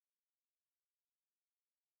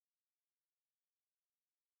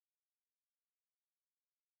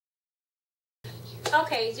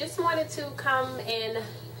Okay, just wanted to come and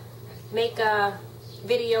make a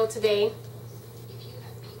video today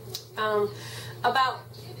about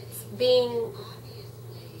being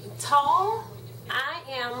tall. I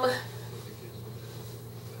am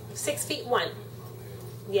 6'1".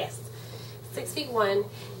 Yes, 6'1",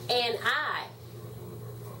 and I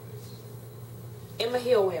am a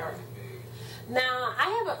heel wearer. Now,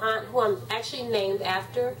 I have an aunt who I'm actually named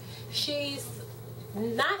after. She's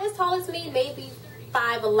not as tall as me, maybe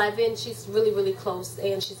 5'11". She's really, really close,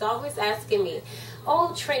 and she's always asking me,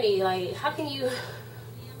 "Oh, Trini, like, how can you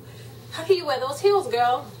wear those heels,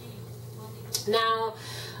 girl?" Now,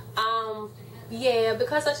 yeah,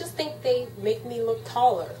 because I just think they make me look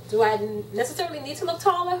taller. Do I necessarily need to look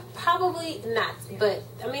taller? Probably not. But,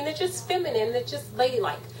 I mean, they're just feminine. They're just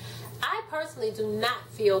ladylike. I personally do not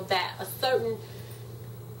feel that at a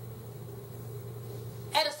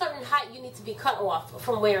certain height you need to be cut off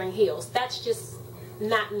from wearing heels. That's just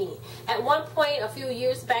not me. At one point, a few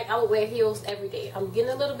years back, I would wear heels every day. I'm getting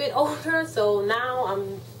a little bit older, so now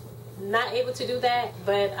I'm not able to do that,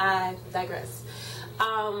 but I digress.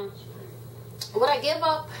 Would I give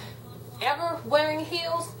up ever wearing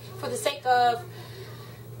heels for the sake of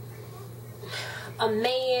a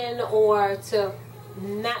man, or to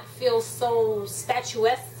not feel so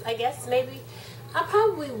statuesque, I guess, maybe? I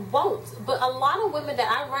probably won't. But a lot of women that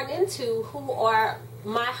I run into who are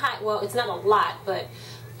my height, well, it's not a lot, but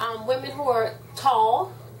women who are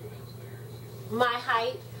tall, my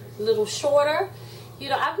height, a little shorter. You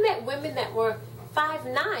know, I've met women that were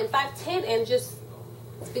 5'9", 5'10", and just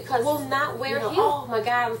because will not wear heels. Oh my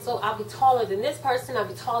God, I'll be taller than this person, I'll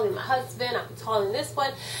be taller than my husband, I'll be taller than this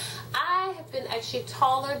one. I have been actually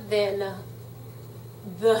taller than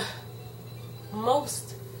the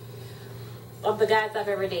most of the guys I've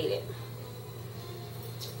ever dated.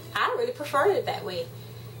 I really prefer it that way.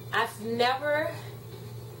 I've never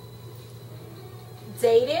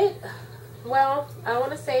dated, well, I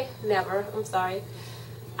want to say never, I'm sorry.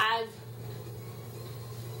 I've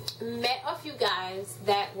met a few guys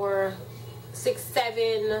that were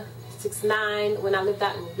 6'7", 6'9" when I lived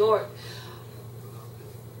out in New York.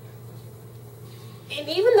 And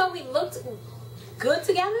even though we looked good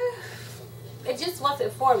together, it just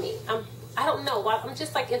wasn't for me. I don't know. I'm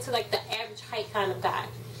just like into like the average height kind of guy.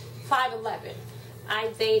 5'11".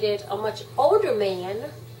 I dated a much older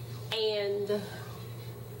man, and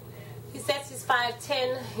he says he's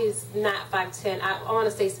 5'10". He's not 5'10". I want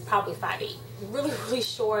to say he's probably 5'8". Really, really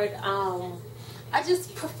short. I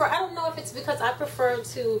just prefer, I don't know if it's because I prefer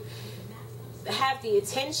to have the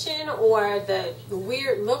attention or the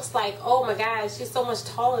weird looks, like, oh my God, she's so much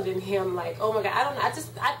taller than him, like, oh my God, I don't know. I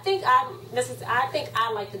think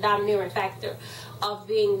I like the domineering factor of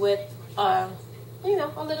being with you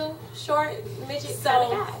know, a little short midget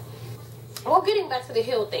kind of guy. Well, getting back to the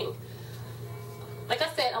heel thing, like I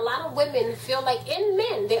said, a lot of women feel like, and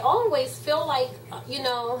men, they always feel like, you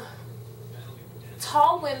know,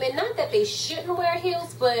 tall women, not that they shouldn't wear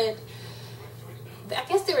heels, but I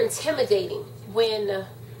guess they're intimidating when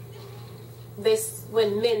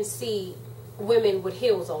men see women with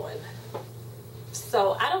heels on.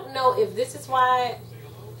 So I don't know if this is why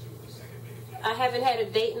I haven't had a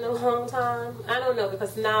date in a long time. I don't know,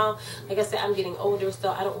 because now, like I said, I'm getting older,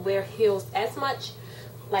 so I don't wear heels as much,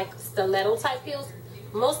 like stiletto type heels.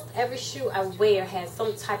 Most every shoe I wear has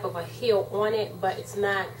some type of a heel on it, but it's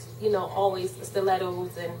not, you know, always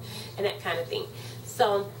stilettos and that kind of thing.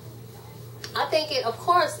 So I think of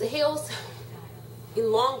course, the heels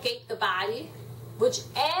elongate the body, which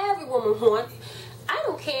every woman wants. I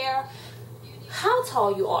don't care how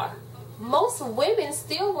tall you are. Most women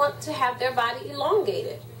still want to have their body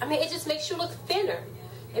elongated. I mean, it just makes you look thinner.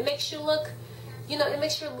 It makes you look, you know, it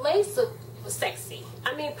makes your legs look sexy.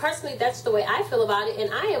 I mean, personally, that's the way I feel about it.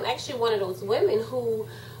 And I am actually one of those women who,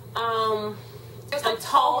 there's like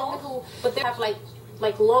tall women who, but they have like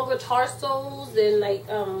longer torsos and like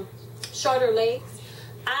shorter legs.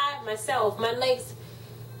 I myself, my legs,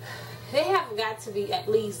 they have got to be at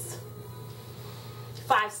least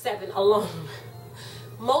 5'7" alone.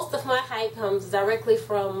 Most of my height comes directly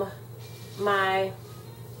from my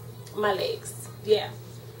legs. Yeah.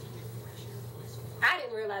 I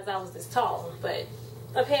didn't realize I was this tall, but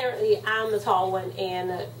apparently I'm the tall one,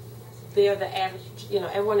 and they're the average, you know,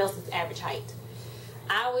 everyone else is average height.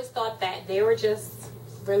 I always thought that they were just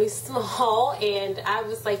really small, and I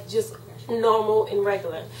was like just normal and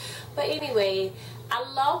regular. But anyway, I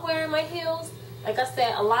love wearing my heels. Like I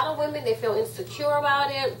said, a lot of women, they feel insecure about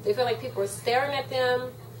it. They feel like people are staring at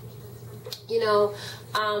them. You know,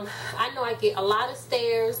 I know I get a lot of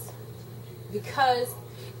stares because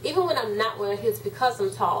even when I'm not wearing heels, because I'm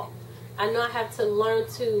tall, I know I have to learn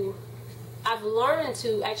to, I've learned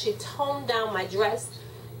to actually tone down my dress.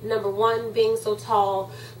 Number one, being so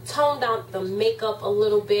tall, tone down the makeup a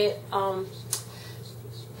little bit. I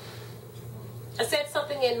said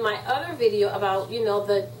something in my other video about, you know,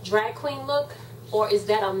 the drag queen look, or is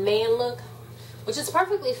that a man look, which is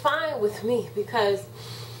perfectly fine with me, because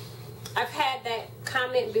I've had that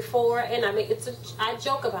comment before, and I mean, I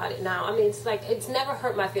joke about it now. I mean, it's like, it's never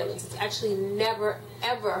hurt my feelings. It's actually never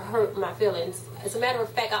ever hurt my feelings. As a matter of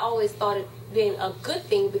fact, I always thought it being a good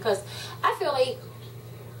thing, because I feel like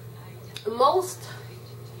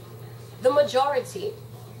the majority,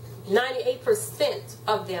 98%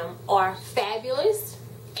 of them are fabulous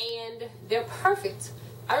and they're perfect.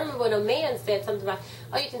 I remember when a man said something like,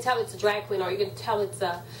 oh, you can tell it's a drag queen, or you can tell it's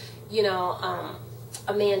a, you know,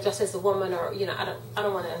 a man dressed as a woman, or, you know, I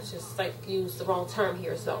don't want to just like use the wrong term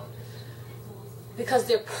here, so, because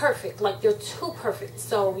they're perfect, like they're too perfect.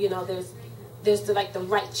 So, you know, there's the, like, the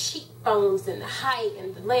right cheekbones and the height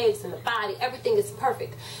and the legs and the body, everything is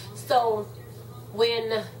perfect. So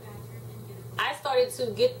when I started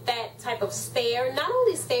to get that type of stare, not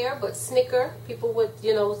only stare, but snicker, people would,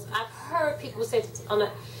 you know, I've heard people say it on a,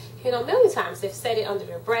 you know, a million times. They've said it under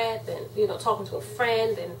their breath, and, you know, talking to a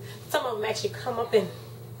friend, and some of them actually come up and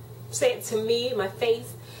say it to me in my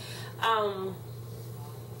face.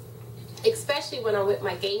 Especially when I'm with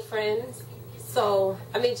my gay friends. So,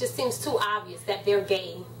 I mean, it just seems too obvious that they're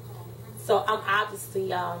gay. So I'm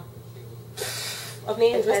obviously a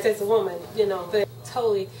man dressed as a woman, you know, but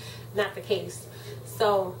totally not the case.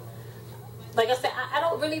 So, like I said, I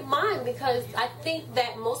don't really mind, because I think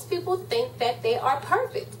that most people think that they are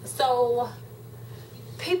perfect. So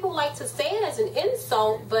people like to say it as an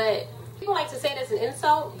insult, but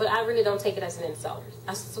I really don't take it as an insult.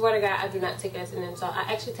 I swear to God, I do not take it as an insult. I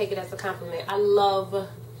actually take it as a compliment. I love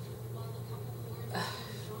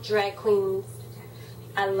drag queens.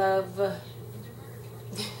 I love,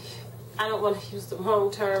 I don't want to use the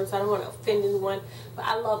wrong terms, I don't want to offend anyone, but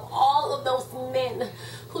I love all of those men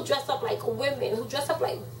who dress up like women, who dress up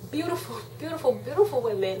like beautiful, beautiful, beautiful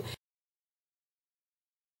women.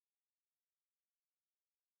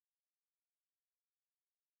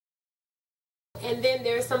 And then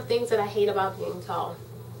there are some things that I hate about being tall.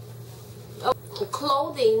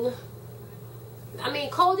 Clothing. I mean,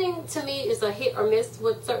 clothing to me is a hit or miss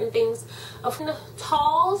with certain things.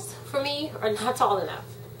 Talls, for me, are not tall enough.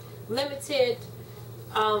 Limited,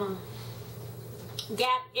 Gap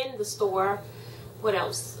in the store. What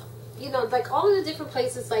else? You know, like all of the different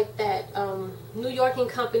places like that. New York and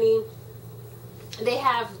Company, they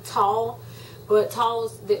have tall, but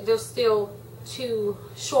talls, they're still too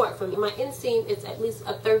short for me. My inseam is at least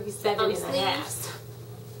a 37 and a half.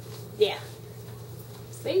 Yeah.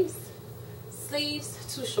 Sleeves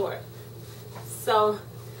too short. So,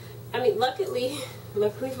 I mean, luckily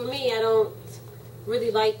for me, I don't really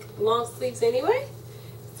like long sleeves anyway.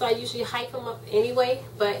 So I usually hike them up anyway.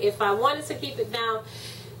 But if I wanted to keep it down,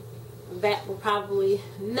 that would probably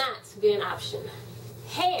not be an option.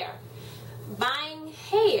 Hair. Buying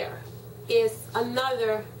hair is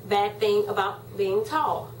another bad thing about being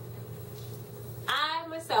tall. I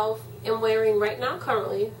myself am wearing right now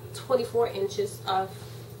currently 24 inches of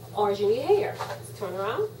orangey hair. Let's turn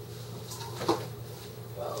around.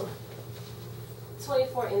 Whoa.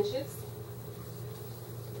 24 inches.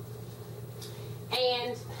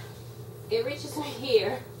 And it reaches me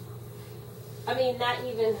here. I mean, not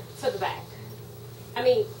even to the back. I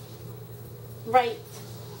mean, right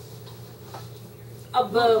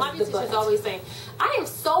above. My beautician's always saying, I am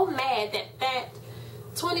so mad that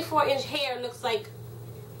 24-inch hair looks like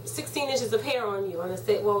 16 inches of hair on you. And I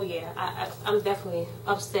said, well, yeah, I'm definitely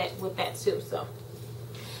upset with that too. So,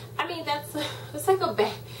 I mean, that's like a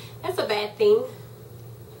bad thing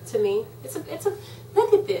to me. It's a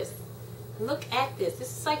look at this. Look at this.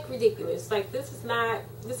 This is like ridiculous. Like this is not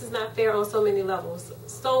fair on so many levels.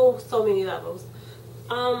 So many levels.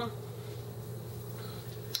 I'll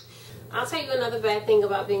tell you another bad thing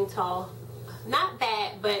about being tall. Not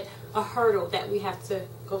bad, but a hurdle that we have to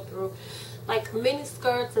go through. Like mini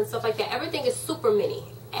skirts and stuff like that. Everything is super mini.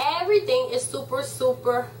 Everything is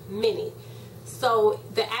super mini. So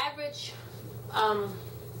the average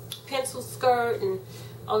pencil skirt and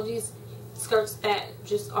all these skirts that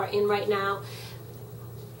just are in right now,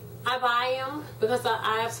 I buy them because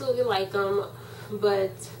I absolutely like them,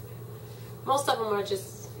 but most of them are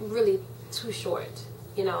just really too short,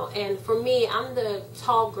 you know. And for me, I'm the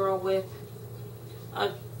tall girl with a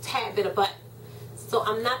tad bit of butt, so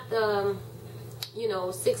I'm not the, you know,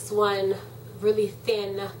 6'1", really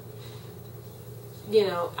thin, you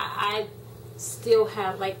know. I still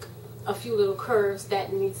have like a few little curves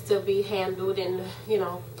that needs to be handled and, you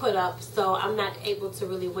know, put up. So I'm not able to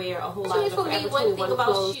really wear a whole lot of for me, one thing about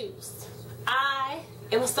clothes. Shoes. I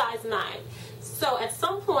am a size 9. So at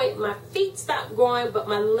some point my feet stopped growing, but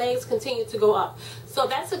my legs continue to go up. So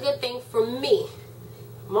that's a good thing for me.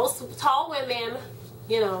 Most tall women,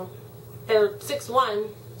 you know, they're 6'1",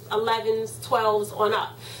 11s, 12s on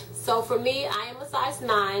up. So for me, I am a size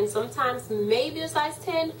 9, sometimes maybe a size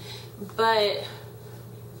 10, but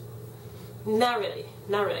not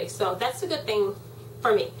really. So that's a good thing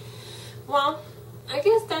for me. Well, I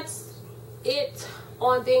guess that's it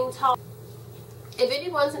on being tall. If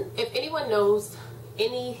anyone knows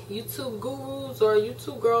any YouTube gurus or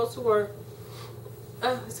YouTube girls who are,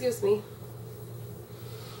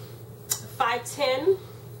 5'10",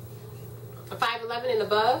 5'11" and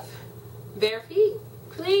above, bare feet,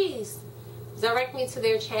 please direct me to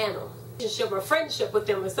their channel. Or friendship with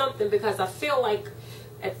them or something, because I feel like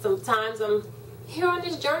at some times I'm here on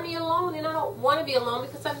this journey alone, and I don't want to be alone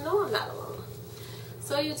because I know I'm not alone.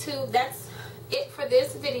 So YouTube, that's it for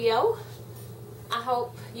this video. I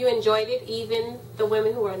hope you enjoyed it, even the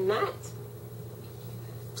women who are not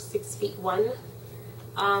 6'1".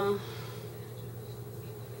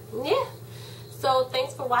 Yeah. So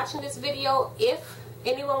thanks for watching this video. If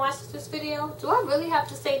anyone watches this video, do I really have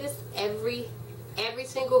to say this every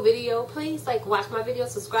single video? Please, like, watch my video,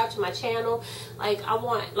 subscribe to my channel. Like, I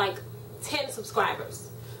want like 10 subscribers.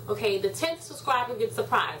 Okay, the 10th subscriber gets a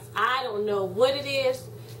prize. I don't know what it is.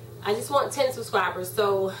 I just want 10 subscribers.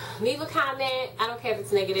 So leave a comment. I don't care if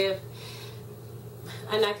it's negative,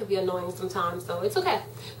 and that could be annoying sometimes, so it's okay.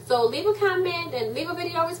 So leave a comment and leave a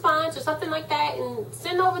video response or something like that, and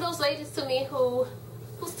send over those ladies to me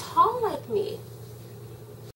who's tall like me.